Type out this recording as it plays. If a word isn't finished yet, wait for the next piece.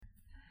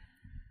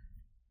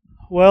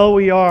Well,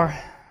 we are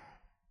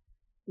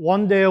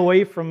one day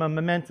away from a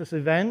momentous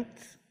event,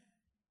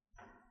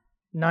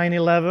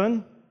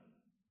 9/11,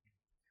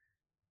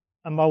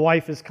 and my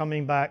wife is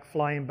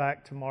flying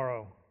back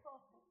tomorrow.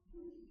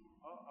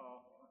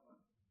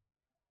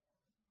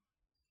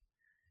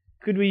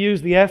 Could we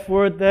use the F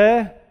word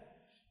there,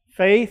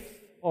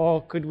 faith,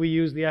 or could we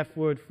use the F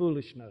word,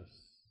 foolishness?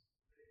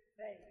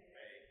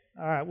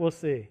 All right, we'll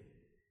see.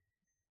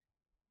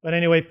 But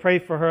anyway, pray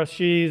for her.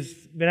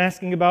 She's been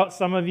asking about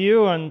some of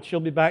you, and she'll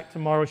be back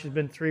tomorrow. She's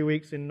been 3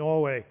 weeks in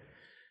Norway.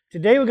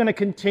 Today we're going to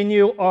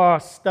continue our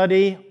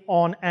study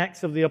on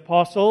Acts of the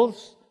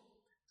Apostles.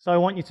 So I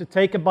want you to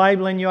take a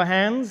Bible in your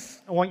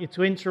hands. I want you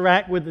to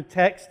interact with the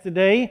text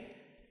today.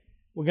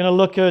 We're going to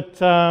look at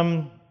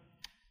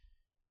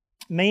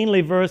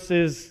mainly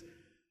verses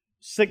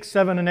 6,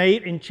 7, and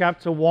 8 in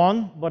chapter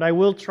 1, but I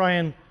will try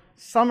and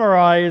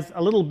summarize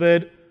a little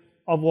bit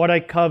of what I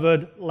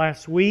covered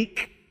last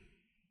week.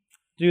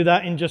 Do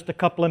that in just a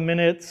couple of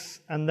minutes,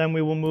 and then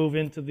we will move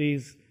into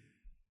these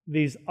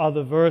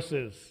other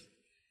verses.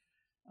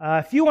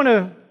 If you want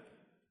to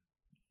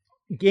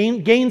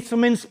gain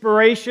some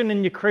inspiration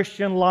in your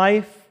Christian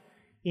life,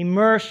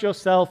 immerse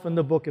yourself in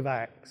the book of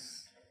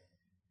Acts.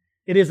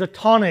 It is a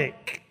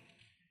tonic.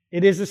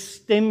 It is a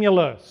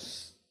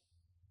stimulus.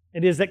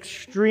 It is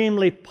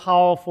extremely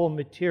powerful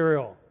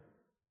material.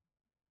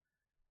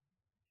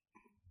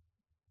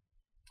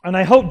 And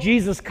I hope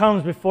Jesus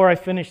comes before I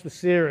finish the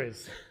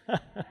series.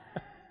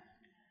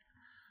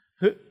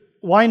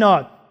 Why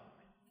not?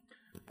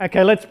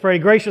 Okay, let's pray.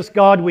 Gracious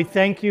God, we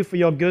thank you for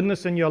your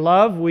goodness and your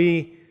love.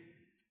 We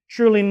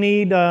truly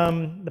need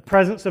the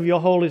presence of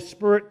your Holy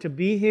Spirit to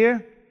be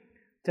here,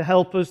 to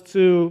help us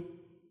to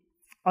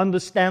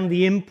understand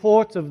the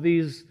import of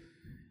these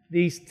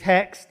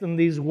texts and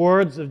these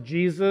words of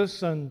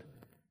Jesus and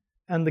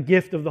the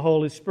gift of the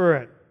Holy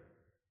Spirit.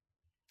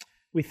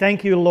 We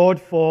thank you, Lord,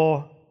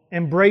 for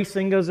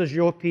embracing us as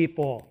your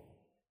people.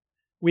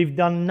 We've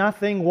done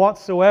nothing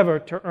whatsoever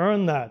to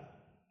earn that.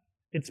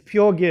 It's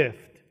pure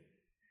gift.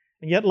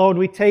 And yet, Lord,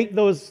 we take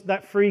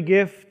that free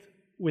gift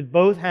with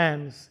both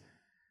hands.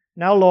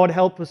 Now, Lord,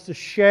 help us to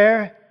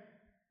share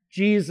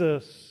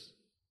Jesus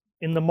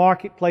in the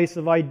marketplace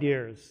of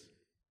ideas.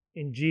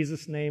 In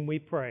Jesus' name we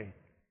pray.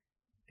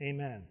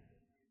 Amen.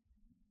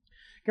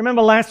 You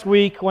remember last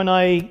week when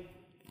I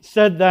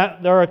said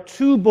that there are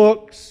two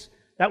books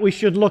that we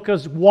should look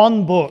as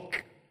one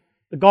book,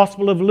 the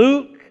Gospel of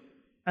Luke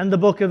and the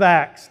book of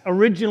Acts.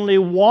 Originally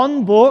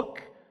one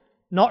book,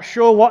 not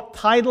sure what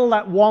title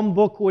that one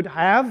book would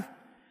have,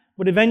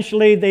 but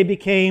eventually they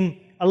became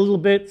a little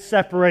bit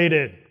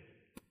separated.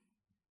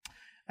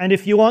 And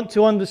if you want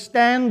to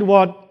understand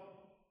what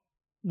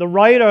the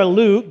writer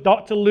Luke,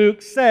 Dr.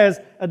 Luke, says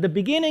at the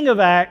beginning of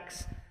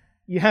Acts,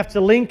 you have to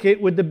link it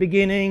with the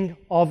beginning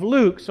of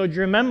Luke. So do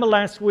you remember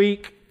last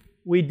week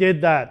we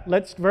did that?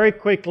 Let's very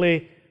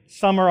quickly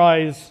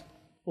summarize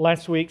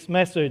last week's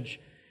message.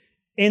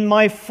 In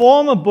my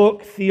former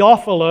book,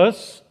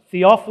 Theophilus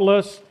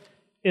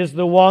is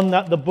the one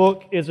that the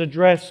book is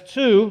addressed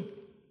to.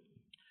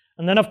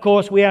 And then, of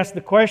course, we ask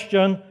the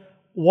question,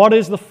 what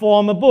is the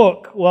former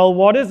book? Well,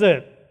 what is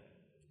it?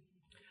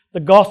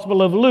 The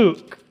Gospel of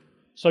Luke.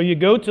 So you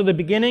go to the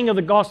beginning of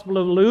the Gospel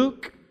of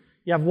Luke.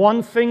 You have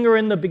one finger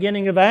in the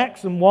beginning of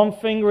Acts and one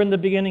finger in the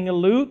beginning of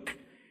Luke.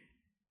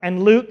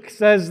 And Luke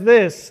says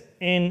this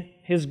in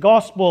his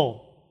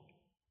Gospel,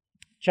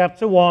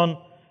 chapter 1,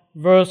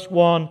 verse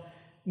 1.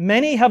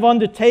 Many have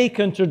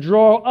undertaken to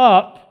draw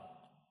up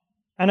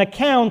an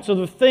account of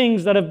the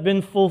things that have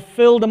been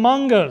fulfilled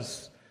among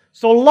us.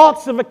 So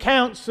lots of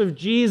accounts of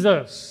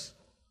Jesus.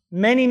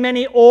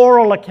 Many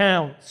oral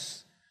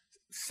accounts.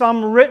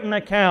 Some written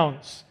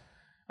accounts.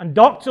 And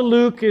Dr.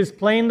 Luke is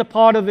playing the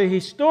part of a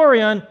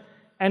historian,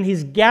 and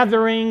he's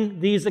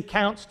gathering these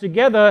accounts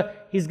together.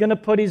 He's going to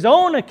put his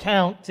own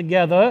account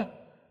together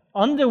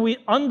under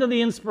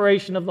the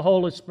inspiration of the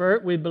Holy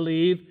Spirit, we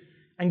believe,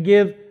 and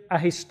give a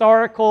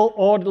historical,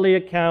 orderly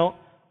account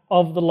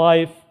of the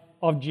life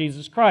of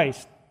Jesus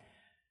Christ.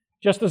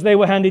 Just as they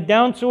were handed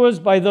down to us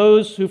by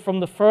those who from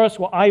the first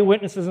were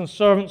eyewitnesses and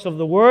servants of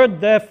the Word,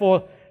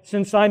 therefore,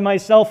 since I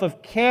myself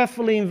have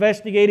carefully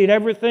investigated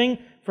everything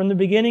from the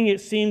beginning,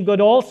 it seemed good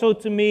also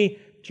to me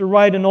to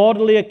write an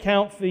orderly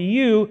account for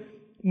you,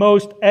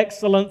 most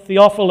excellent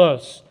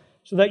Theophilus,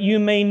 so that you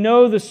may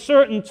know the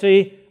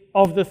certainty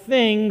of the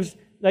things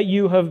that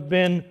you have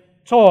been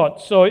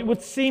taught. So it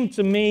would seem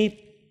to me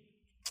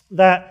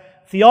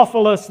that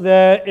Theophilus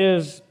there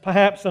is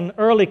perhaps an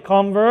early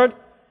convert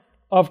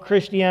of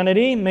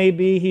Christianity.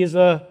 Maybe he's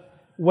a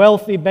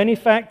wealthy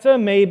benefactor.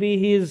 Maybe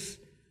he's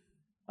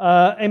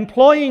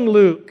employing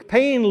Luke,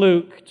 paying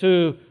Luke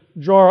to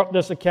draw up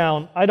this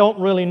account. I don't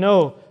really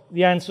know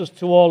the answers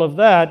to all of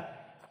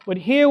that. But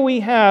here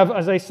we have,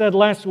 as I said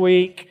last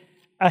week,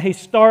 a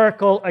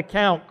historical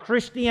account.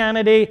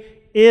 Christianity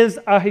is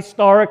a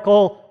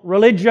historical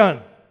religion.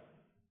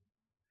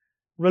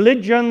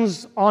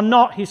 Religions are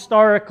not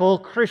historical.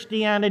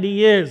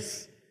 Christianity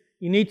is.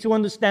 You need to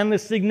understand the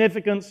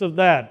significance of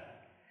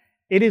that.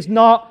 It is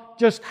not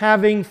just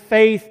having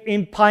faith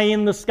in pie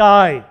in the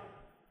sky.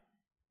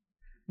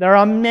 There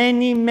are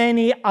many,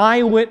 many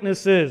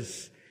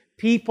eyewitnesses,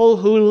 people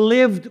who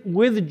lived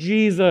with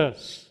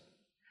Jesus,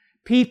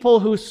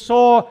 people who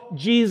saw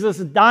Jesus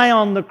die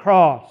on the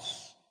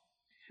cross,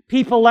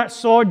 people that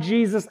saw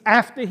Jesus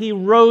after he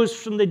rose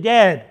from the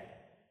dead,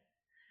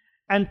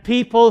 and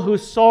people who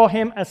saw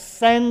him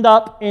ascend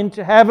up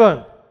into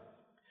heaven.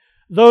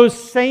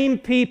 Those same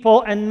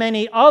people and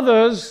many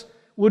others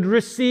would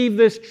receive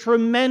this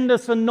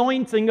tremendous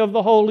anointing of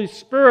the Holy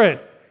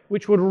Spirit,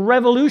 which would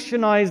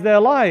revolutionize their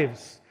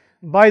lives.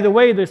 By the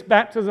way, this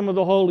baptism of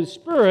the Holy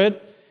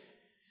Spirit,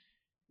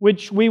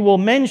 which we will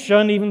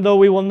mention, even though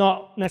we will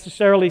not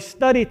necessarily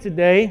study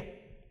today,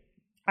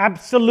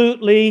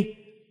 absolutely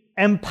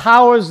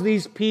empowers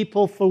these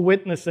people for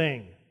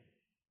witnessing.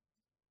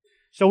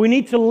 So we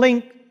need to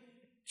link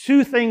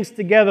two things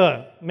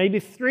together, maybe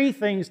three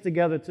things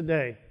together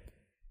today.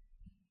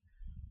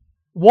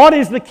 What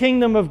is the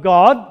kingdom of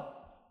God?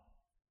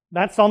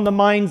 That's on the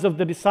minds of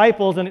the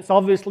disciples, and it's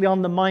obviously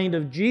on the mind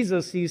of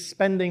Jesus. He's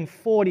spending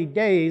 40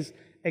 days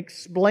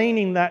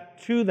explaining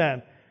that to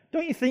them.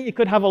 Don't you think you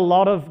could have a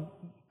lot of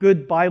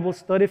good Bible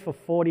study for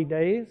 40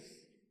 days?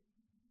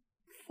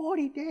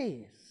 40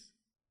 days.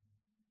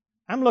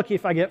 I'm lucky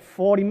if I get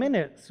 40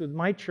 minutes with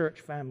my church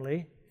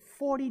family.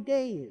 40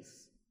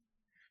 days.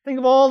 Think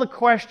of all the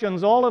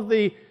questions, all of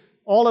the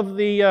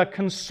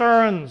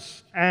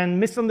concerns and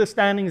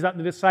misunderstandings that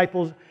the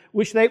disciples,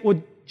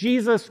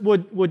 Jesus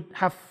would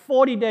have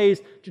 40 days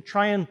to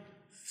try and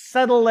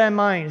settle their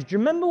minds. Do you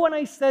remember when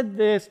I said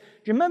this? Do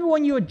you remember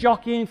when you were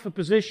jockeying for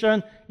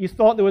position, you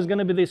thought there was going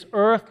to be this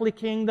earthly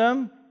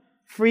kingdom,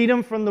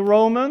 freedom from the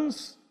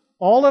Romans?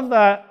 All of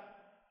that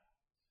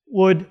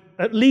would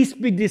at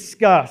least be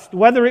discussed.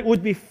 Whether it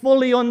would be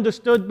fully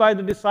understood by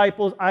the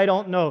disciples, I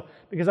don't know.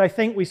 Because I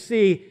think we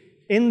see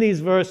in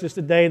these verses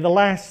today the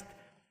last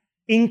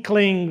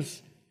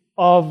inklings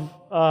of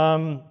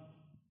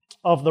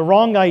the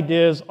wrong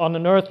ideas on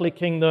an earthly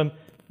kingdom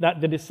that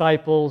the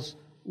disciples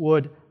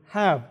would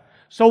have.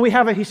 So we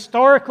have a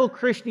historical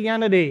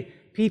Christianity,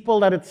 people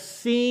that had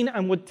seen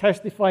and would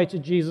testify to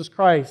Jesus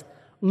Christ.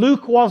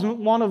 Luke wasn't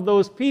one of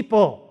those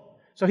people.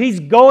 So he's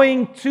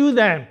going to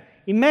them.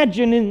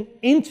 Imagine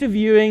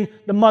interviewing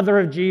the mother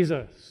of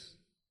Jesus.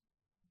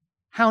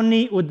 How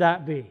neat would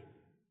that be?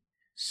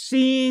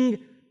 Seeing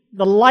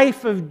the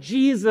life of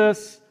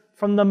Jesus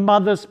from the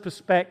mother's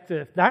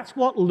perspective. That's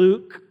what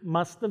Luke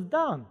must have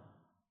done.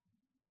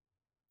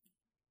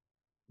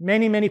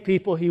 Many, many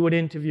people he would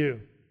interview.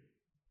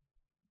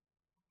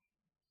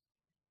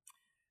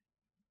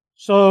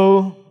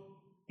 So,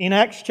 in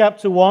Acts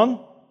chapter 1,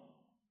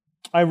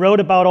 I wrote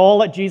about all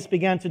that Jesus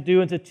began to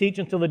do and to teach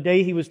until the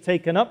day he was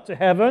taken up to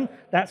heaven.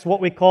 That's what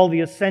we call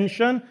the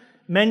ascension.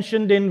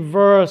 Mentioned in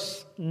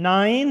verse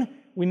 9.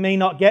 We may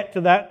not get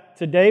to that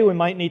today. We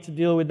might need to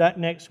deal with that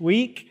next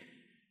week.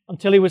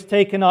 Until he was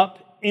taken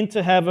up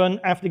into heaven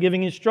after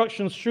giving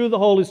instructions through the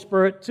Holy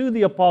Spirit to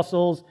the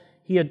apostles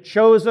he had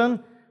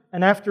chosen.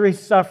 And after his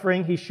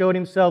suffering, he showed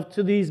himself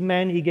to these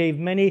men. He gave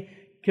many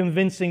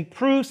convincing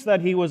proofs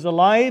that he was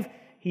alive.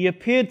 He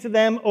appeared to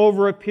them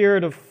over a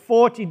period of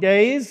 40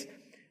 days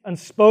and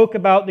spoke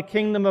about the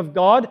kingdom of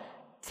God.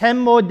 10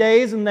 more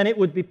days and then it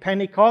would be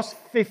Pentecost.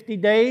 50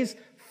 days,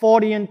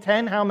 40 and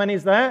 10. How many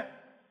is that?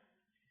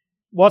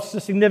 What's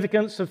the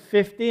significance of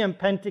 50 and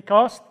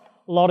Pentecost?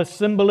 A lot of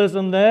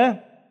symbolism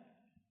there.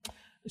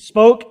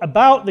 Spoke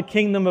about the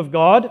kingdom of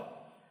God.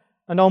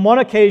 And on one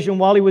occasion,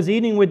 while he was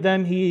eating with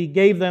them, he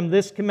gave them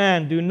this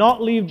command: do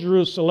not leave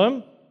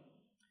Jerusalem,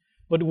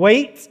 but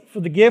wait for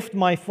the gift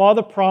my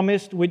Father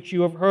promised, which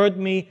you have heard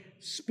me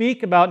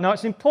speak about. Now,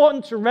 it's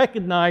important to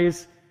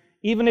recognize,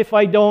 even if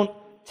I don't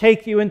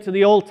take you into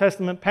the Old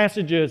Testament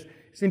passages,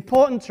 it's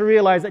important to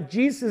realize that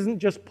Jesus isn't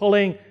just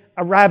pulling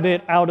a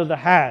rabbit out of the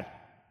hat.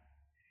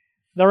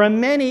 There are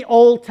many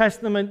Old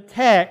Testament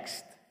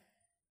texts.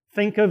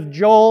 Think of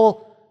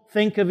Joel,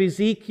 think of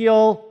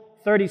Ezekiel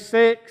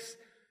 36,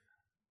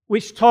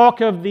 which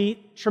talk of the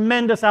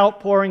tremendous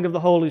outpouring of the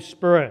Holy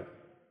Spirit.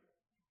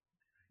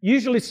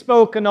 Usually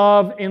spoken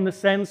of in the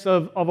sense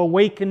of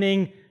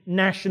awakening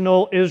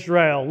national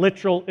Israel,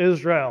 literal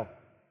Israel.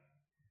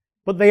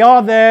 But they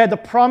are there, the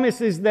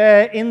promise is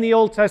there in the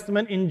Old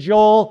Testament, in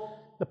Joel.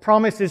 The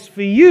promise is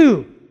for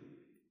you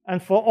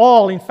and for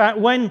all. In fact,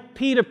 when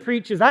Peter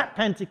preaches at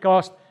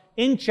Pentecost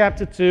in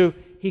chapter 2,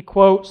 he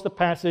quotes the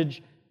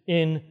passage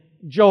in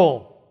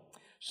Joel.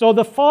 So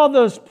the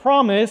Father's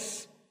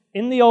promise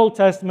in the Old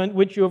Testament,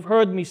 which you have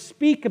heard me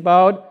speak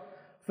about,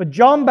 for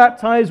John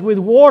baptized with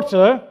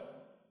water,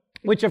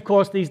 which of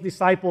course these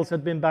disciples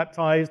had been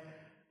baptized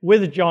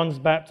with John's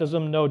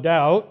baptism, no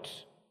doubt.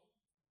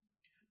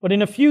 But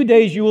in a few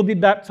days you will be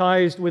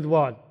baptized with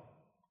what?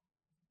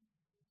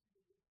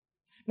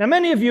 Now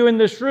many of you in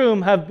this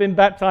room have been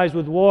baptized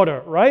with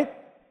water, right?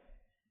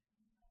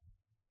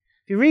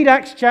 If you read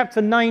Acts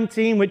chapter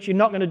 19, which you're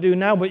not going to do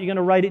now, but you're going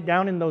to write it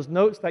down in those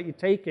notes that you're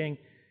taking,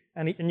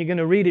 and you're going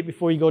to read it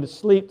before you go to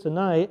sleep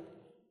tonight.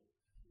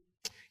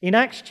 In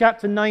Acts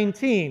chapter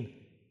 19,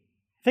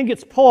 I think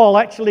it's Paul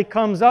actually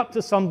comes up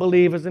to some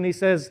believers and he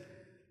says,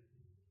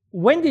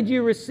 when did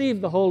you receive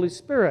the Holy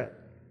Spirit?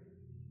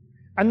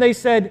 And they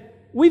said,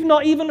 we've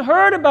not even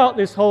heard about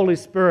this Holy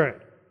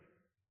Spirit.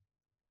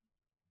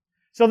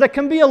 So there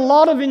can be a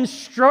lot of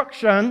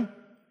instruction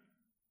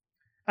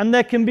and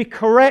there can be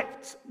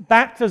correct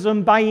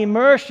baptism by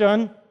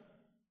immersion,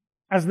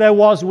 as there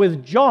was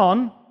with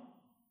John,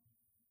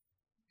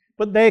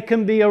 but there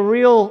can be a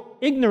real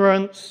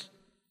ignorance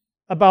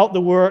about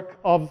the work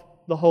of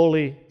the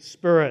Holy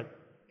Spirit.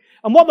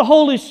 And what the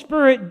Holy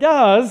Spirit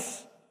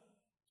does,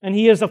 and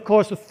He is, of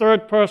course, the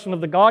third person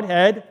of the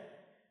Godhead,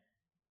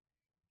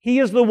 He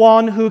is the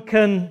one who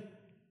can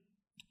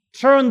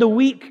turn the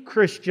weak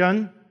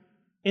Christian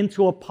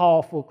into a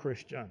powerful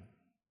Christian.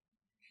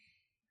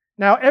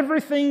 Now,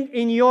 everything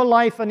in your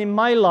life and in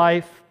my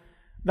life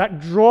that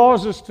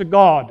draws us to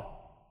God,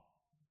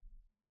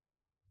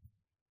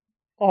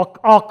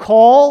 our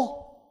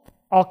call,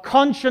 our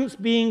conscience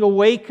being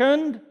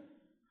awakened,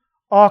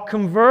 our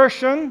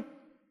conversion,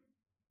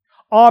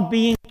 our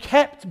being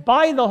kept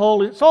by the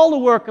Holy, it's all the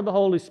work of the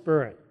Holy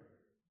Spirit.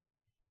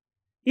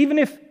 Even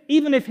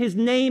if His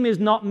name is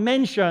not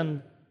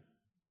mentioned,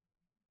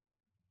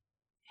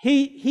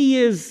 He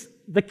is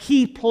the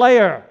key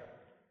player,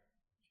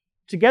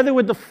 together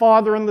with the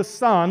Father and the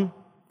Son,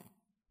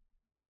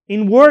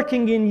 in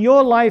working in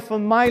your life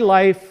and my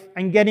life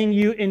and getting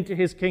you into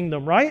His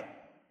kingdom, right?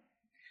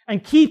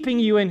 And keeping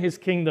you in His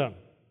kingdom.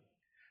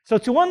 So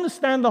to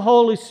understand the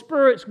Holy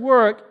Spirit's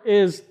work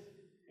is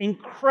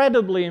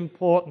incredibly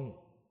important.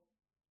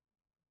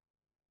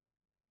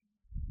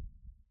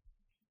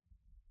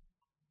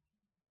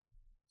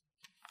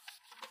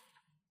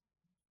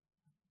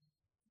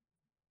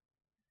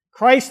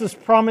 Christ has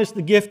promised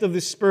the gift of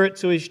the Spirit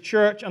to His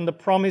church, and the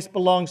promise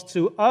belongs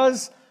to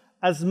us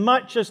as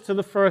much as to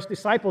the first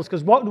disciples.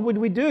 Because what would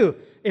we do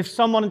if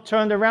someone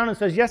turned around and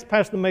says, yes,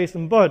 Pastor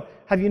Mason, but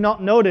have you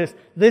not noticed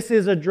this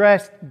is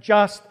addressed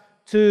just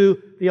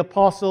to the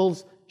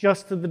apostles,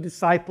 just to the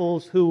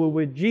disciples who were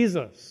with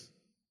Jesus?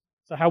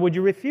 So how would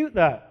you refute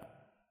that?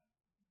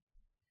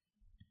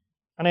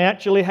 And I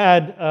actually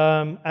had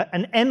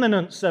an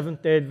eminent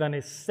Seventh-day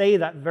Adventist say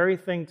that very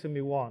thing to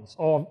me once,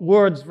 or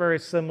words very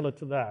similar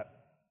to that.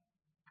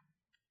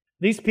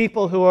 These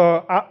people who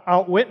are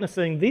out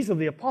witnessing, these are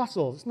the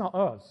apostles, it's not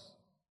us.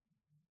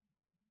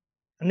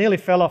 I nearly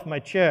fell off my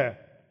chair,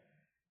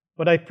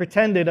 but I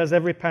pretended, as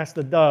every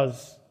pastor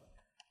does,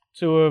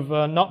 to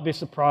have not be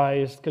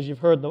surprised, because you've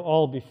heard them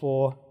all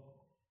before.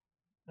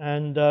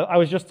 And I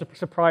was just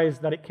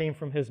surprised that it came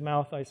from his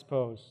mouth, I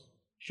suppose.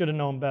 Should have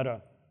known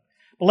better.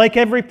 But like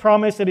every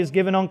promise, it is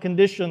given on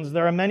conditions.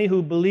 There are many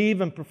who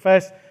believe and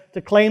profess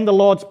to claim the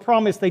Lord's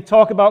promise. They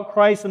talk about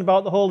Christ and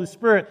about the Holy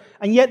Spirit,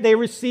 and yet they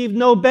receive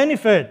no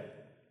benefit.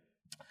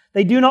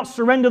 They do not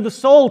surrender the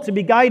soul to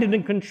be guided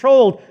and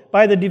controlled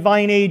by the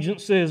divine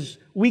agencies.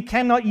 We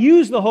cannot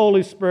use the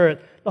Holy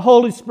Spirit. The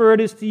Holy Spirit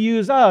is to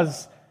use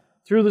us.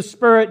 Through the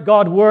Spirit,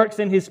 God works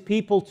in His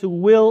people to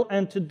will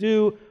and to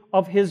do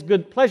of His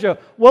good pleasure.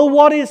 Well,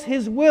 what is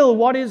His will?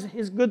 What is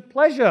His good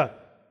pleasure?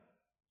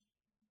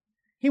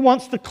 He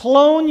wants to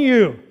clone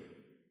you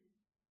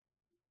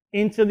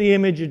into the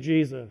image of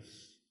Jesus.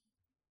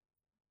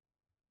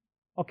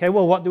 Okay,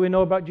 well, what do we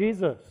know about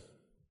Jesus?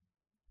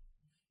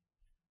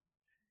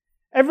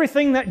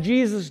 Everything that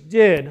Jesus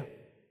did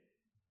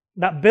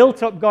that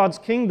built up God's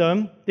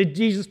kingdom, did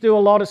Jesus do a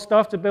lot of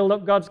stuff to build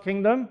up God's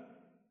kingdom?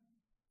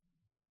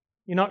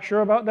 You're not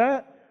sure about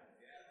that?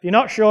 If you're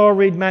not sure,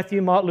 read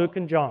Matthew, Mark, Luke,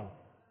 and John.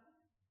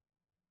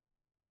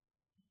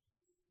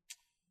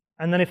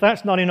 And then if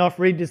that's not enough,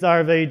 read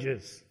Desire of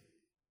Ages.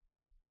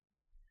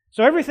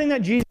 So everything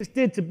that Jesus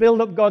did to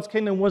build up God's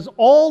kingdom was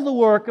all the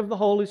work of the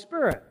Holy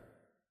Spirit.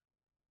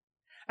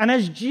 And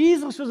as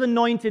Jesus was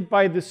anointed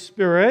by the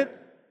Spirit,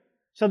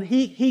 so that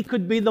he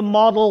could be the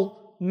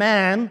model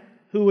man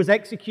who was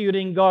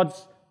executing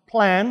God's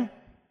plan,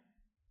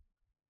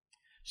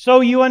 so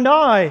you and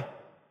I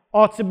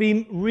ought to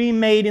be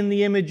remade in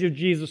the image of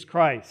Jesus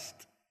Christ.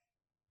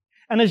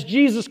 And as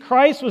Jesus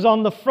Christ was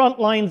on the front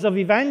lines of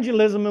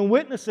evangelism and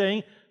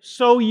witnessing,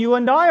 so you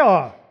and I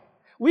are.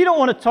 We don't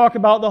want to talk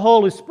about the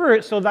Holy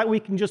Spirit so that we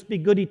can just be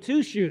goody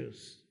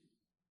two-shoes.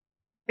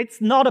 It's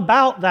not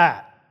about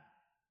that.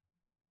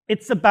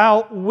 It's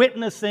about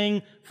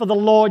witnessing for the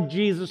Lord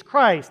Jesus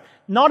Christ.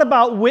 Not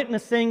about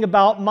witnessing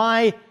about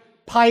my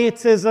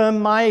pietism,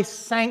 my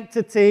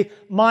sanctity,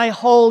 my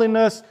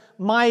holiness,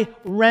 my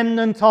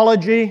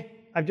remnantology.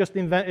 I've just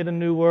invented a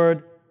new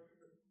word.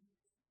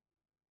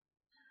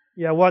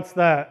 Yeah, what's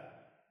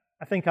that?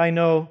 I think I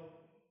know.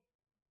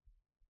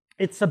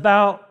 It's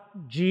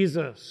about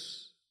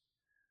Jesus.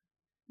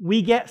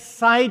 We get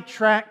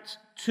sidetracked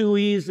too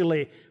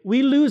easily.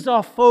 We lose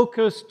our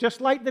focus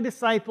just like the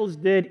disciples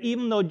did,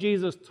 even though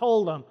Jesus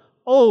told them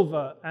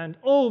over and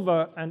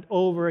over and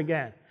over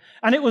again.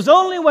 And it was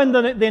only when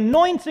the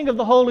anointing of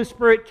the Holy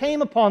Spirit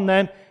came upon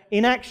them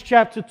in Acts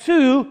chapter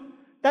 2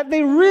 that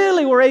they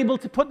really were able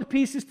to put the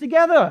pieces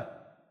together.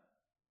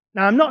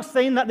 Now, I'm not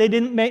saying that they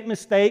didn't make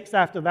mistakes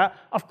after that.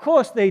 Of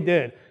course they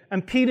did.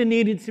 and Peter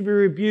needed to be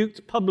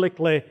rebuked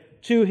publicly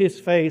to his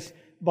face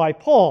by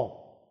Paul.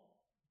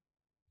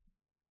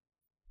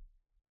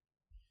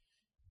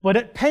 But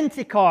at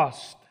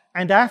Pentecost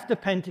and after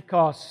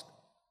Pentecost,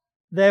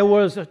 there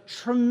was a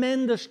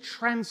tremendous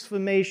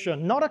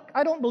transformation.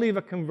 I don't believe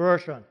a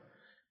conversion,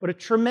 but a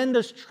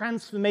tremendous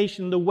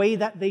transformation, the way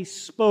that they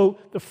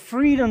spoke, the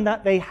freedom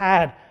that they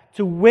had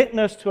to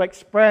witness, to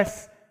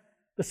express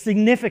the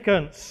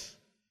significance.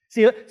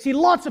 See,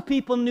 lots of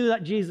people knew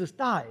that Jesus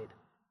died,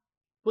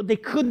 but they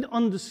couldn't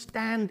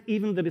understand,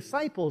 even the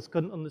disciples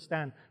couldn't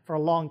understand for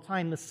a long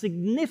time, the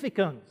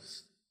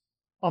significance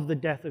of the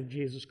death of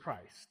Jesus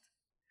Christ.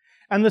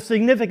 And the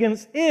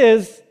significance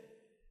is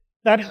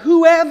that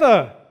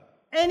whoever,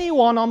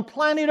 anyone on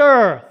planet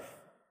Earth,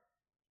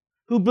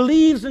 who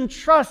believes and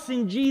trusts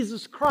in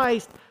Jesus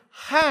Christ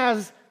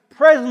has,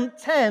 present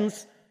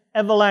tense,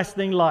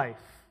 everlasting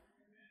life.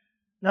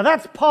 Now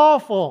that's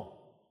powerful.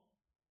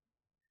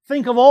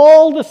 Think of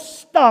all the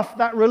stuff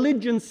that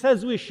religion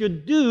says we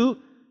should do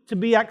to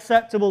be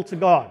acceptable to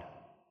God.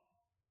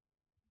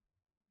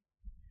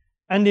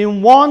 And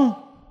in one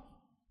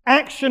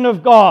action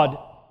of God,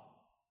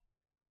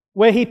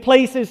 where He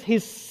places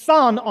His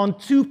Son on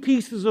two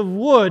pieces of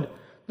wood,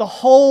 the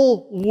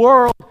whole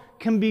world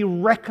can be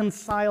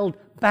reconciled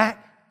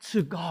back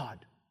to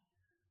God.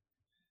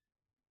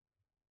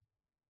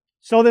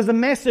 So there's a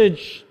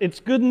message.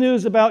 It's good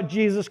news about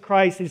Jesus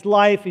Christ, His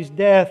life, His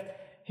death,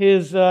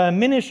 His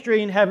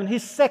ministry in heaven,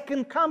 His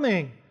second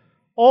coming.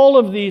 All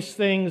of these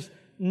things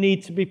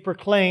need to be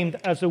proclaimed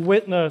as a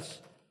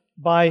witness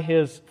by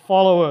His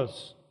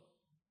followers.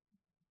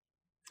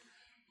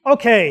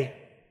 Okay,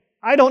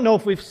 I don't know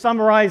if we've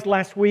summarized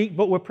last week,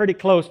 but we're pretty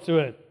close to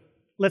it.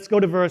 Let's go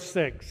to verse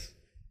 6.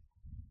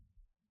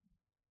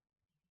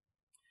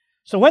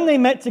 So when they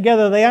met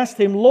together, they asked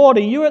Him, Lord,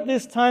 are you at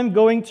this time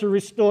going to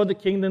restore the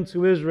kingdom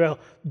to Israel?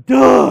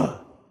 Duh!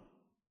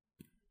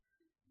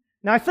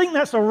 Now, I think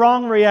that's a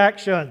wrong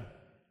reaction.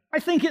 I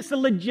think it's a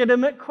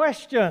legitimate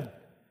question.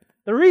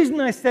 The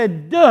reason I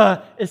said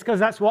duh is because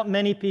that's what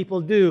many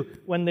people do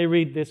when they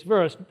read this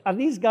verse. Are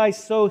these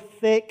guys so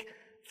thick?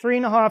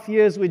 3.5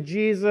 years with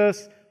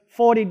Jesus,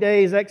 40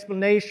 days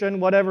explanation,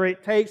 whatever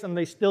it takes, and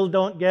they still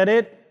don't get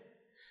it?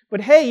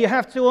 But hey, you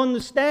have to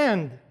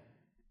understand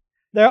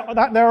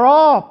that there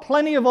are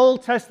plenty of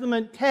Old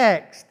Testament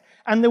texts,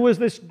 and there was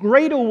this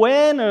great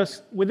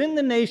awareness within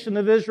the nation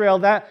of Israel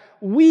that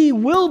we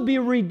will be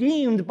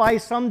redeemed by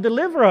some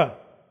deliverer.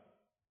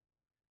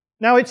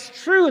 Now, it's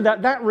true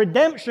that that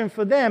redemption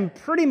for them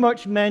pretty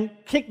much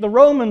meant kick the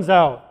Romans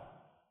out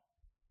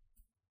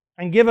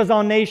and give us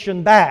our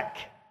nation back.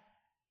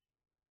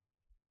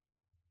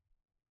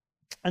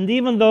 And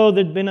even though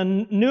there'd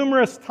been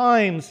numerous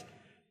times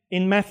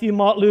in Matthew,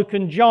 Mark, Luke,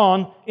 and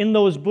John, in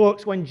those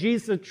books, when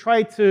Jesus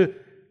tried to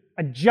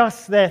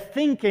adjust their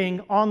thinking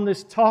on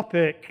this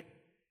topic,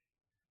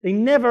 they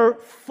never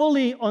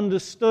fully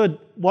understood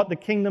what the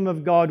kingdom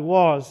of God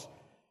was,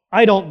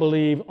 I don't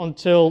believe,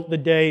 until the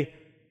day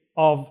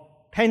of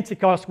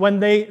Pentecost,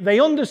 when they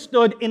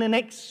understood in an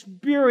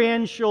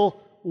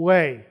experiential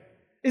way.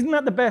 Isn't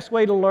that the best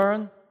way to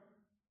learn?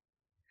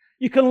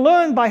 You can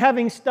learn by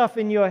having stuff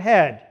in your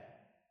head.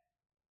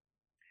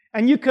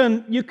 And you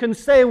can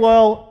say,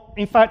 well,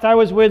 in fact, I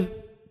was with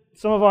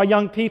some of our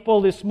young people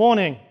this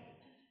morning.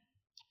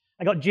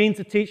 I got Jean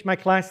to teach my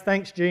class.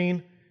 Thanks,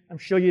 Jean. I'm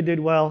sure you did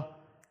well.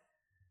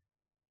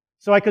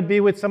 So I could be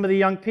with some of the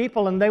young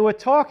people, and they were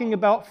talking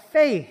about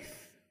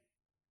faith.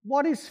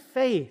 What is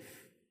faith?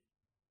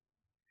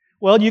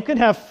 Well, you can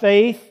have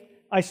faith,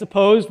 I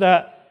suppose,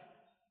 that,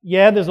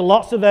 there's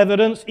lots of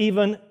evidence,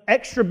 even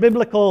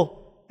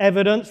extra-biblical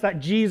evidence, that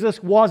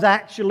Jesus was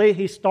actually a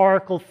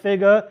historical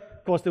figure.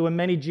 Of course, there were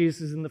many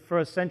Jesuses in the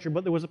first century,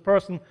 but there was a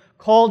person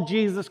called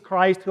Jesus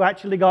Christ who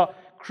actually got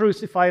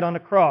crucified on a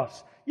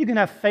cross. You can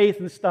have faith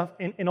and stuff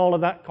in all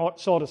of that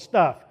sort of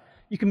stuff.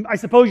 I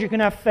suppose you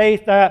can have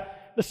faith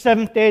that the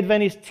Seventh-day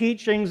Adventist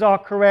teachings are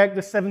correct,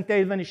 the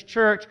Seventh-day Adventist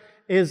Church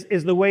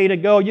is the way to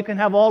go. You can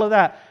have all of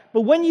that.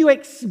 But when you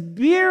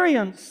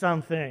experience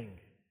something,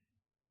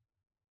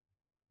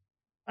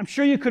 I'm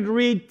sure you could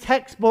read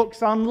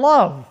textbooks on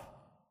love.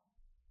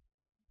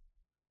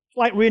 It's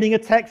like reading a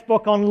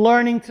textbook on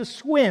learning to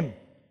swim.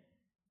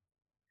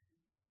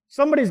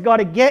 Somebody's got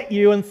to get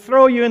you and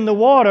throw you in the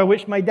water,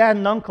 which my dad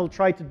and uncle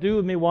tried to do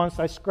with me once.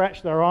 I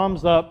scratched their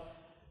arms up,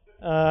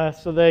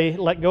 so they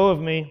let go of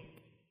me.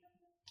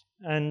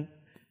 And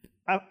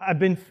I've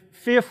been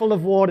fearful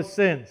of water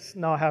since.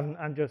 No, I haven't.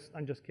 I'm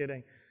just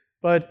kidding.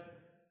 But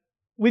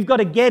we've got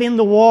to get in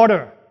the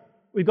water.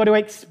 We've got to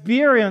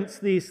experience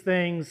these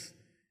things.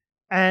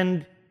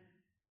 And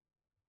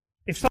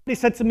if somebody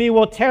said to me,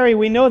 well, Terry,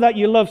 we know that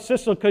you love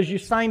Cecil because you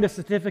signed a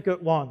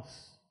certificate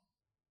once,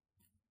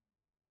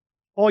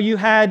 or you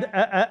had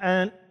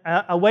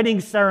a wedding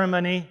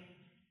ceremony,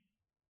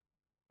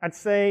 I'd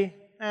say,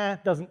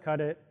 doesn't cut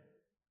it.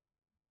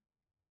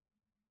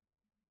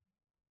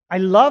 I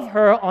love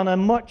her on a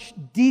much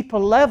deeper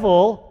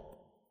level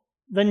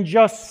than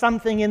just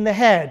something in the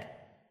head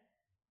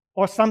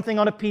or something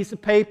on a piece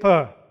of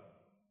paper.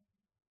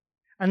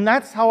 And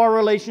that's how our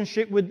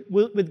relationship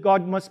with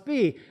God must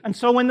be. And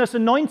so when this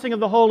anointing of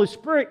the Holy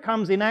Spirit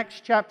comes in Acts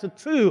chapter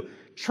 2,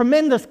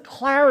 tremendous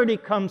clarity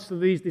comes to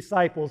these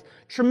disciples.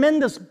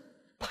 Tremendous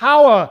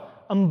power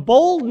and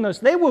boldness.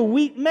 They were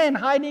weak men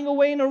hiding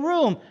away in a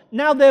room.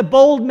 Now they're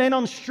bold men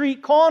on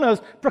street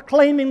corners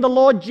proclaiming the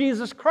Lord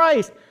Jesus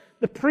Christ.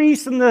 The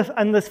priests and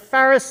the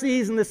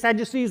Pharisees and the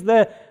Sadducees,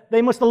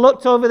 they must have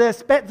looked over their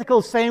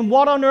spectacles saying,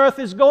 "What on earth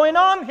is going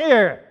on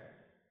here?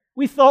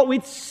 We thought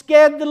we'd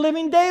scared the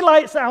living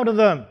daylights out of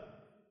them."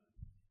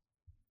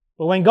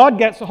 But when God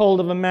gets a hold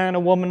of a man, a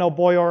woman, a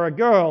boy, or a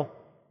girl,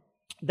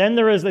 then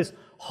there is this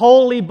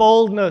holy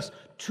boldness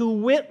to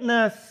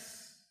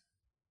witness.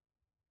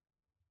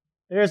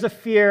 There is a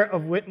fear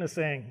of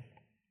witnessing.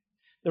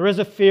 There is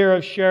a fear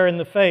of sharing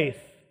the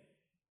faith.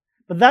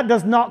 But that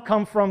does not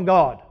come from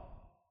God.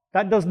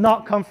 That does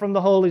not come from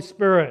the Holy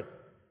Spirit.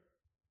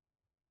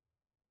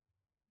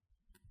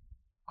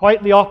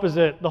 Quite the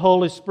opposite. The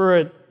Holy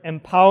Spirit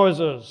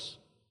empowers us,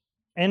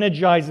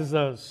 energizes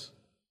us.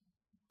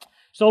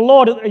 So,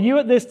 Lord, are you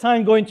at this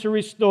time going to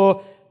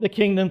restore the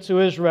kingdom to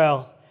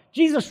Israel?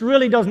 Jesus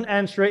really doesn't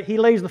answer it. He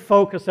lays the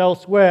focus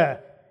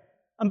elsewhere.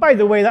 And by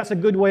the way, that's a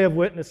good way of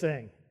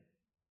witnessing.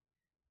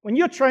 When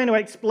you're trying to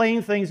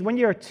explain things, when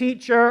you're a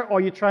teacher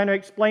or you're trying to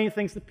explain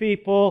things to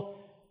people,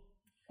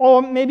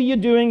 or maybe you're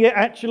doing it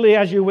actually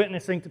as you're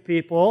witnessing to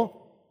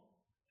people,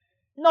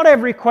 not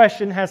every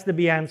question has to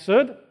be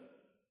answered.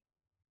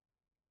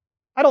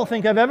 I don't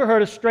think I've ever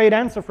heard a straight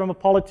answer from a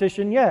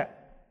politician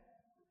yet.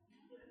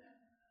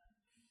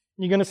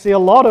 You're going to see a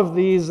lot of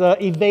these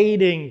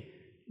evading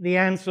the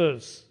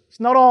answers. It's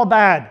not all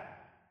bad.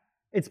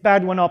 It's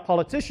bad when our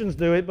politicians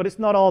do it, but it's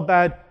not all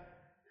bad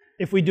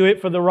if we do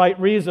it for the right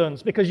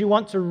reasons, because you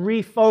want to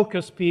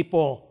refocus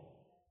people,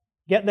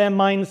 get their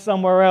minds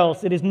somewhere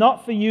else. It is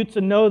not for you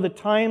to know the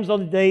times or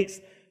the dates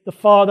the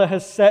Father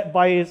has set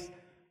by His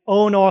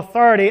own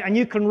authority, and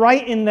you can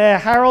write in there,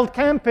 Harold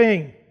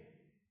Camping,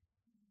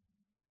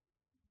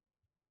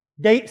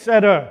 date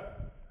setter.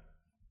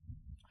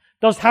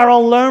 Does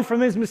Harold learn from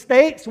his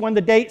mistakes when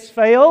the dates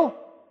fail?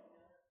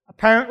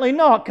 Apparently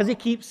not, because he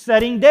keeps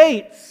setting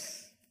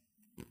dates.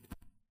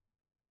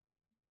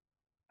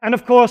 And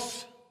of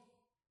course,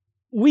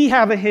 we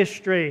have a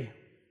history.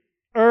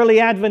 Early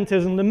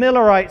Adventism, the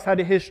Millerites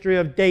had a history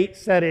of date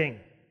setting.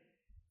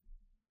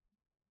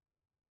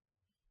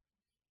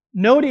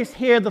 Notice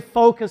here the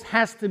focus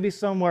has to be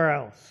somewhere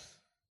else.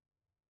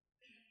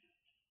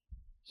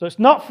 So it's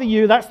not for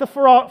you. That's the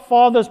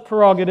Father's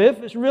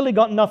prerogative. It's really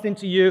got nothing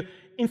to you.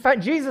 In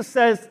fact, Jesus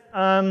says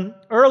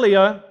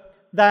earlier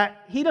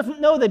that He doesn't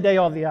know the day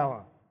or the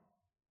hour.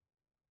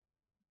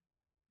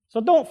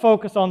 So don't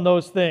focus on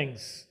those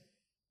things.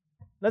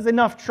 There's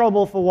enough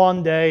trouble for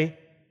one day.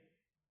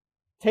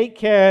 Take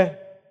care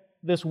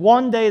this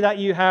one day that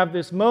you have,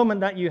 this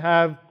moment that you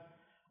have.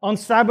 On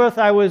Sabbath,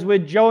 I was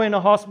with Joe in a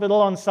hospital.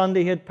 On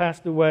Sunday, he had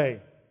passed away.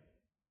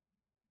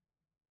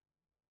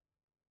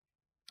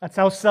 That's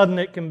how sudden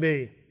it can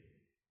be.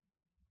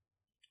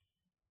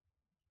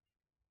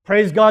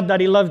 Praise God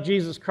that he loved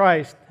Jesus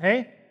Christ,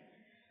 hey?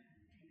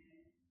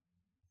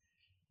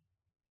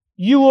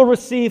 You will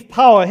receive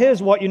power.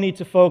 Here's what you need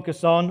to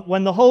focus on.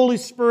 When the Holy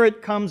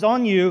Spirit comes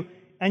on you,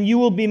 and you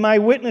will be my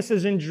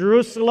witnesses in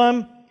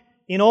Jerusalem,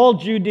 in all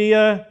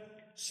Judea,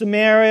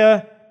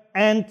 Samaria,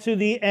 and to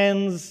the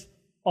ends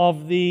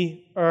of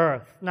the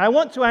earth. Now, I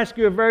want to ask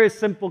you a very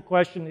simple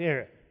question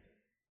here.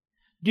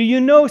 Do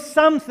you know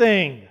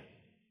something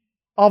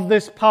of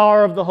this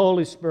power of the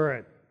Holy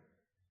Spirit?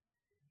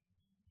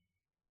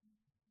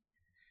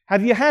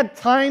 Have you had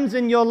times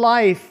in your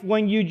life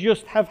when you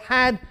just have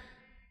had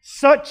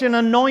such an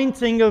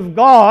anointing of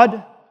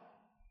God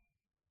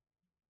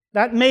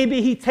that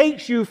maybe He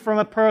takes you from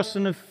a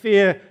person of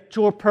fear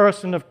to a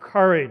person of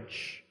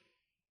courage?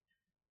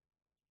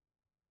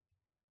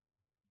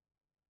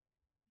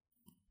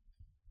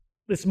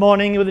 This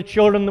morning with the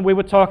children, we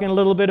were talking a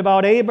little bit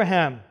about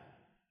Abraham.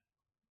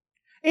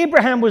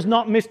 Abraham was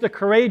not Mr.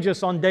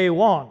 Courageous on day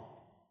one.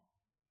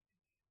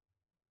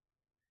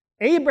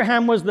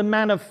 Abraham was the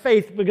man of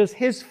faith because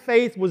his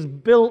faith was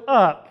built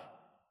up.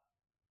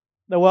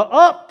 There were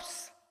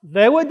ups,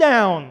 there were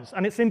downs.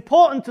 And it's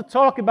important to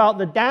talk about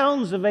the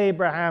downs of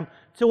Abraham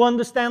to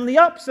understand the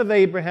ups of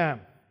Abraham.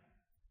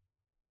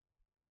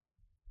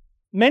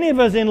 Many of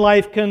us in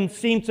life can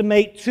seem to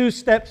make 2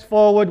 steps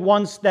forward,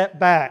 1 step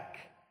back.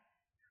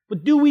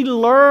 But do we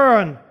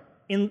learn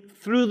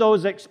through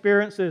those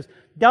experiences?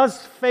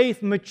 Does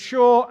faith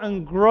mature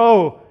and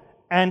grow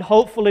and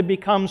hopefully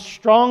become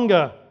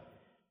stronger?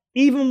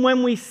 Even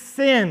when we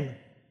sin,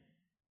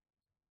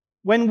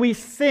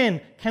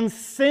 can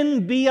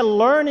sin be a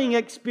learning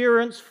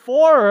experience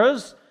for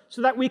us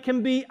so that we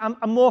can be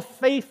a more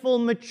faithful,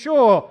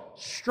 mature,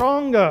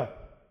 stronger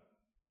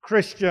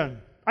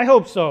Christian? I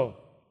hope so.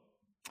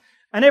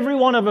 And every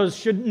one of us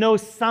should know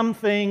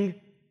something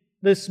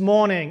this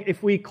morning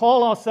if we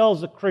call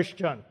ourselves a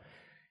Christian.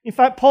 In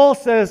fact, Paul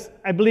says,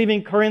 I believe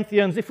in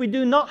Corinthians, if we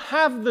do not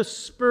have the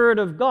Spirit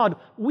of God,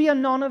 we are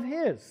none of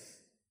His.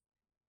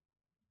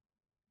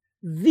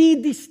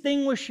 The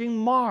distinguishing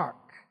mark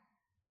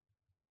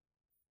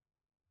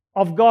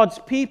of God's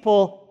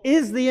people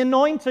is the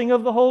anointing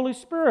of the Holy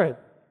Spirit.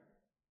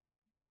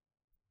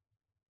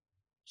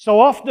 So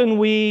often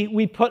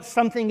we put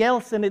something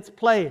else in its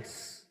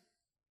place.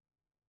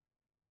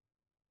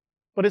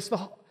 But it's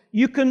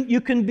you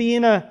can be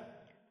in a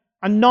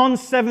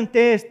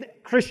non-Seventh-day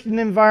Christian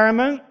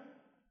environment.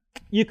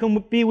 You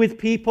can be with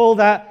people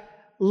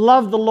that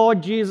love the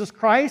Lord Jesus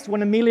Christ.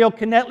 When Emilio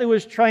Canetli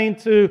was trying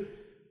to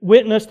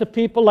witness to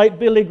people like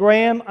Billy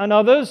Graham and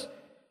others,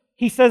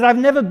 he says, I've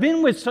never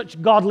been with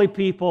such godly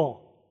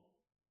people.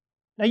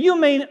 Now,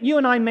 you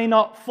and I may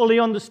not fully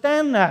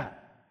understand that,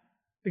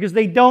 because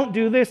they don't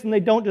do this and they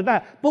don't do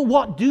that. But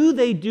what do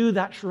they do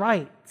that's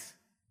right?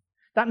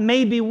 That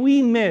maybe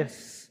we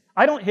miss.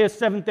 I don't hear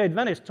Seventh-day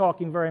Adventists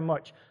talking very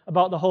much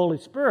about the Holy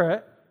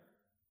Spirit.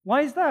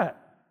 Why is that?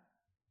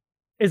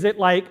 Is it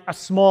like a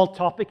small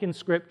topic in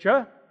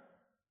Scripture?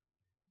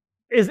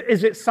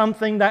 Is it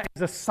something that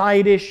is a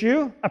side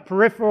issue, a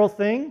peripheral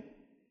thing?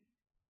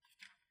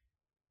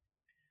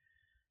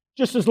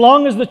 Just as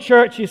long as the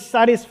church is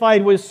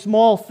satisfied with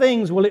small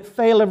things, will it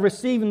fail of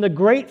receiving the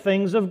great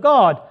things of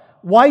God?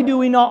 Why do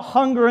we not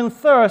hunger and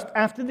thirst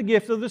after the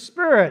gift of the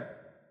Spirit?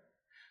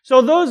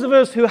 So those of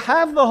us who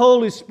have the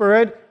Holy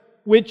Spirit,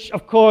 which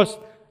of course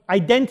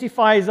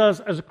identifies us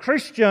as a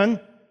Christian,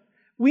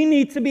 we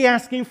need to be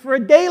asking for a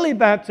daily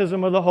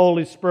baptism of the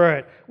Holy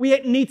Spirit. We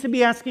need to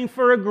be asking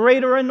for a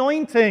greater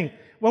anointing.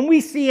 When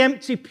we see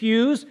empty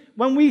pews,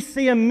 when we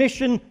see a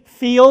mission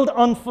field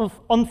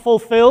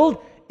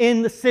unfulfilled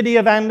in the city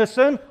of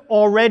Anderson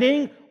or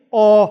Reading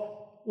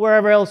or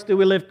wherever else do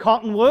we live,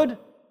 Cottonwood,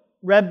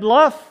 Red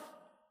Bluff,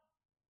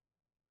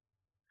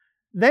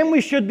 then we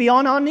should be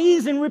on our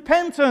knees in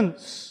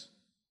repentance.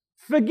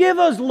 Forgive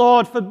us,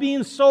 Lord, for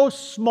being so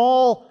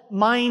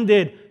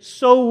small-minded,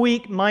 so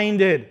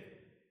weak-minded.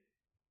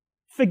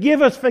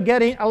 Forgive us for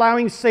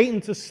allowing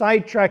Satan to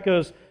sidetrack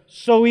us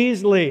so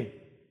easily.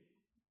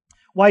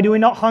 Why do we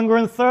not hunger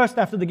and thirst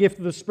after the gift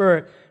of the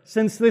Spirit,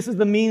 since this is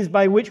the means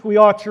by which we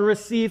are to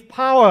receive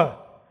power?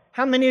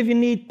 How many of you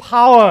need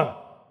power?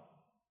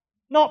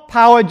 Not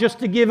power just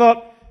to give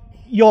up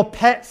your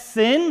pet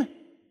sin.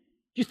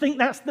 Do you think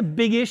that's the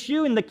big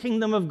issue in the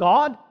kingdom of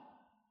God?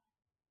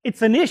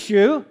 It's an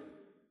issue,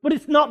 but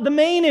it's not the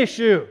main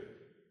issue.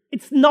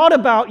 It's not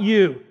about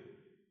you.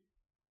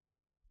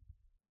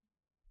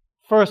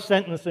 First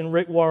sentence in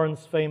Rick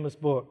Warren's famous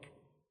book.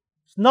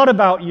 It's not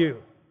about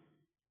you.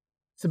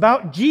 It's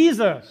about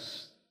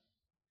Jesus.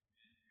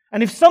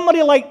 And if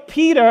somebody like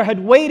Peter had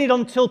waited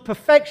until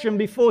perfection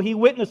before he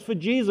witnessed for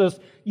Jesus,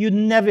 you'd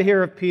never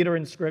hear of Peter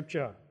in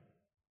Scripture.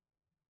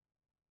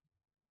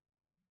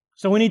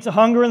 So we need to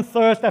hunger and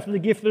thirst after the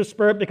gift of the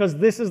Spirit, because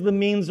this is the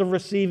means of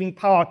receiving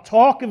power.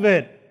 Talk of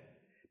it.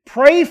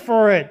 Pray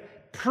for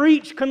it.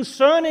 Preach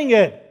concerning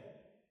it.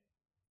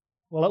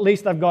 Well, at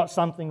least I've got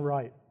something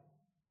right.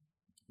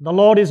 The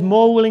Lord is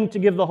more willing to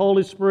give the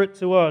Holy Spirit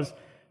to us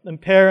than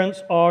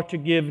parents are to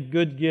give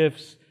good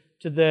gifts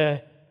to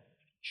their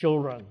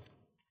children.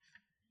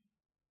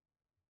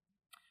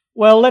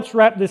 Well, let's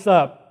wrap this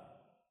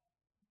up.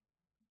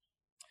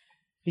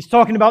 He's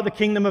talking about the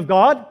kingdom of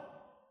God.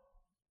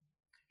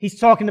 He's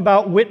talking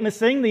about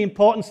witnessing, the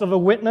importance of a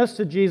witness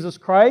to Jesus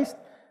Christ.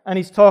 And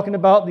he's talking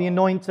about the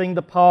anointing,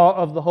 the power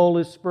of the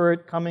Holy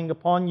Spirit coming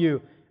upon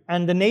you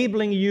and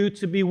enabling you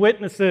to be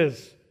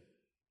witnesses.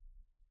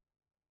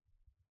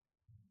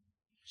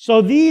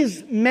 So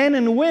these men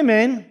and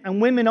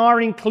women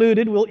are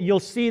included. You'll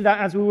see that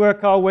as we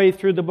work our way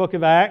through the book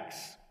of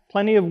Acts.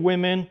 Plenty of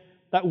women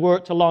that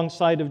worked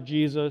alongside of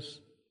Jesus.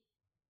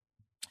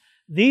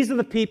 These are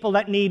the people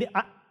that need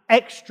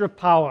extra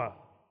power.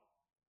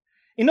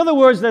 In other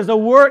words, there's a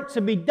work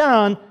to be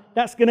done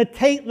that's going to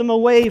take them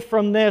away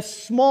from their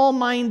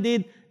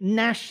small-minded,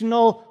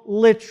 national,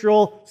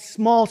 literal,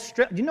 small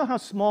strip. Do you know how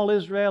small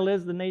Israel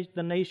is, the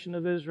nation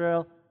of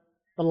Israel?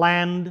 The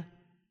land.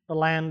 The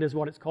land is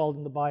what it's called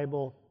in the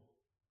Bible.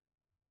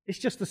 It's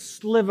just a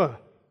sliver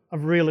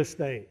of real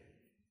estate.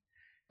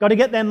 Got to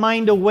get their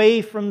mind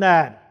away from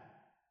that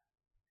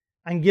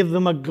and give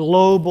them a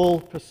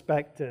global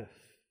perspective,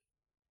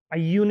 a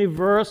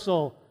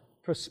universal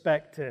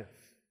perspective.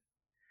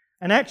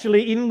 And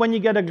actually, even when you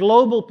get a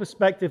global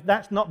perspective,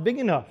 that's not big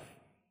enough.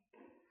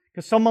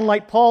 Because someone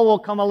like Paul will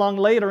come along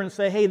later and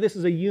say, hey, this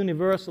is a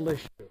universal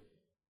issue.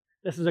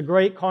 This is a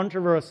great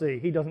controversy.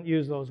 He doesn't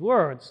use those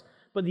words.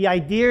 But the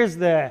idea is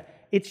there.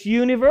 It's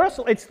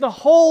universal. It's the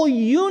whole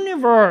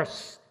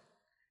universe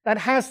that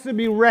has to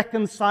be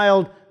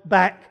reconciled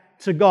back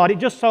to God. It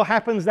just so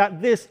happens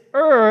that this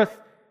earth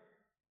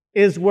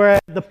is where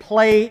the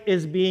play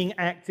is being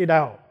acted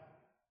out.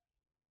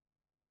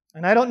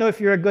 And I don't know if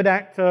you're a good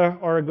actor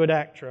or a good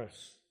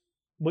actress,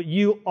 but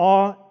you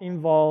are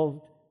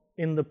involved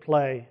in the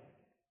play.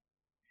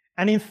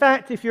 And in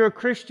fact, if you're a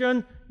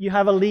Christian, you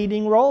have a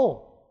leading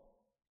role.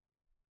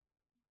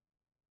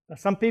 Now,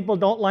 some people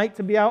don't like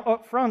to be out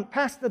up front.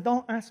 Pastor,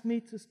 don't ask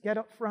me to get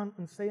up front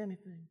and say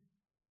anything.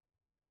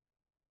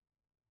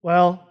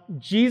 Well,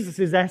 Jesus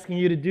is asking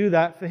you to do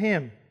that for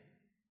Him.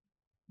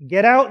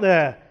 Get out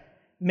there.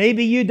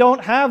 Maybe you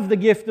don't have the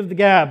gift of the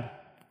gab,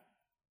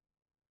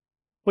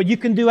 but you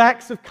can do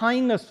acts of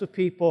kindness for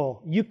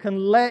people. You can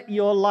let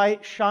your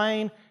light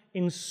shine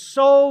in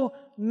so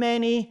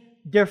many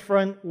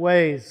different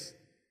ways.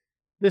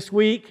 This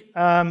week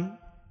and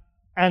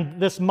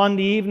this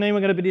Monday evening,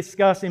 we're going to be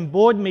discussing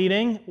board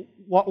meeting.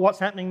 What's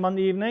happening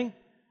Monday evening?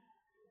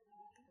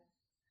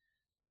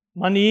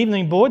 Monday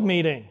evening board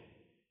meeting.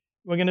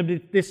 We're going to be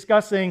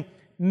discussing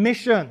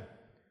mission.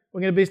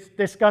 We're going to be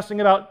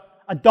discussing about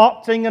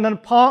adopting an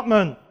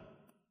apartment.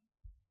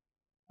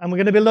 And we're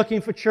going to be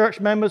looking for church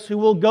members who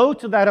will go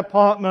to that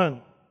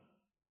apartment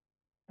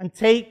and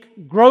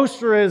take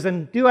groceries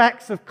and do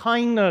acts of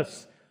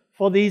kindness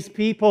for these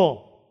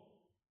people.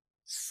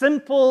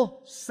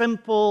 Simple,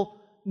 simple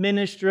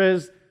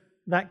ministries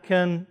that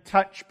can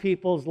touch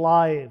people's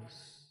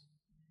lives.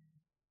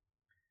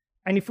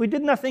 And if we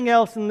did nothing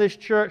else in this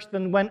church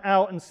than went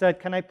out and said,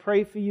 "Can I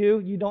pray for you?"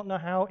 You don't know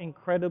how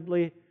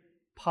incredibly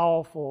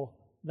powerful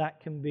that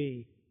can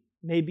be.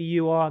 Maybe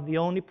you are the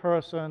only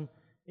person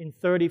in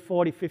 30,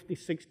 40, 50,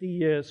 60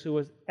 years who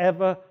has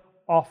ever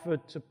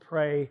offered to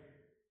pray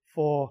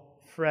for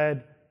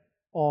Fred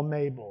or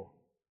Mabel.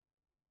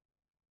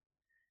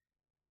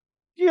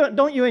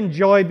 Don't you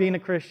enjoy being a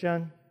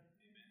Christian?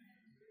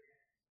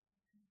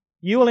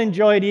 You will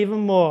enjoy it even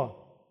more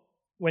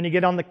when you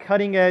get on the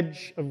cutting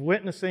edge of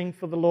witnessing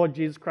for the Lord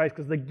Jesus Christ,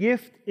 because the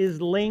gift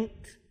is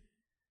linked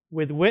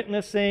with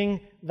witnessing.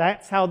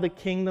 That's how the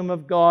kingdom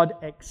of God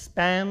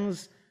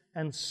expands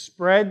and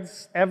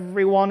spreads.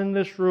 Everyone in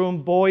this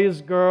room,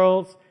 boys,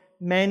 girls,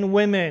 men,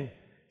 women,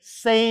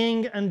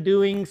 saying and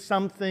doing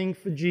something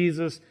for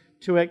Jesus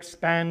to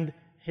expand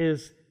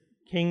His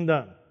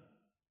kingdom.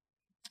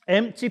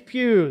 Empty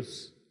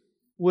pews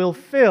will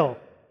fill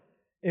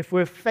if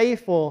we're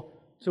faithful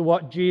to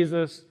what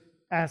Jesus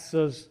asks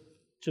us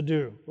to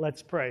do.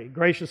 Let's pray.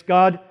 Gracious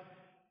God,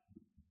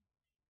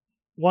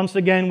 once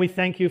again we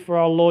thank you for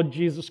our Lord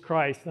Jesus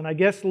Christ. And I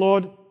guess,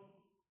 Lord,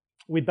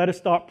 we'd better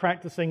start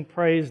practicing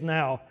praise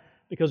now,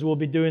 because we'll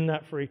be doing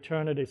that for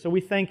eternity. So we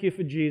thank you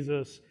for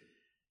Jesus,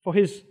 for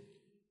His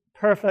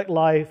perfect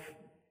life,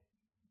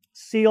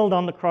 sealed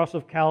on the cross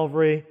of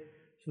Calvary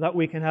so that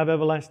we can have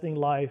everlasting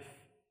life,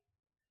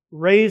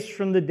 raised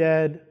from the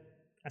dead,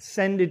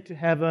 ascended to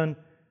heaven,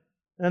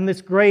 and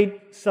this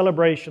great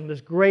celebration,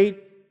 this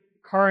great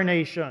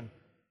coronation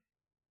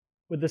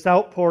with this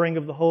outpouring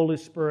of the Holy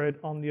Spirit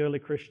on the early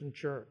Christian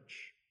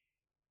church.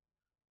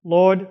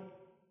 Lord,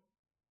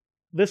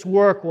 this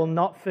work will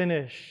not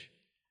finish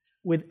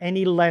with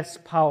any less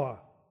power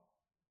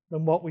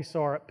than what we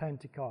saw at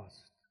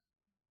Pentecost.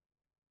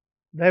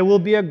 There will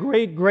be a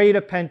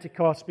greater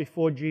Pentecost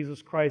before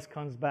Jesus Christ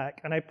comes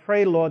back. And I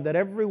pray, Lord, that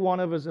every one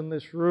of us in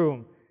this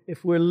room,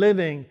 if we're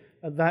living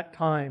at that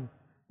time,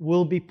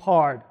 will be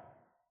part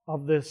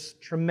of this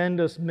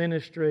tremendous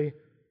ministry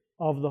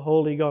of the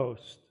Holy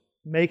Ghost.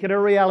 Make it a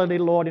reality,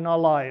 Lord, in our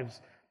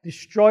lives.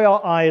 Destroy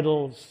our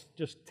idols.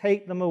 Just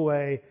take them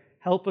away.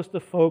 Help us to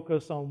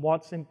focus on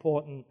what's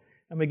important.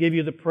 And we give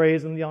you the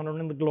praise and the honor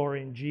and the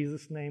glory. In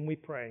Jesus' name we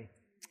pray.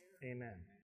 Amen.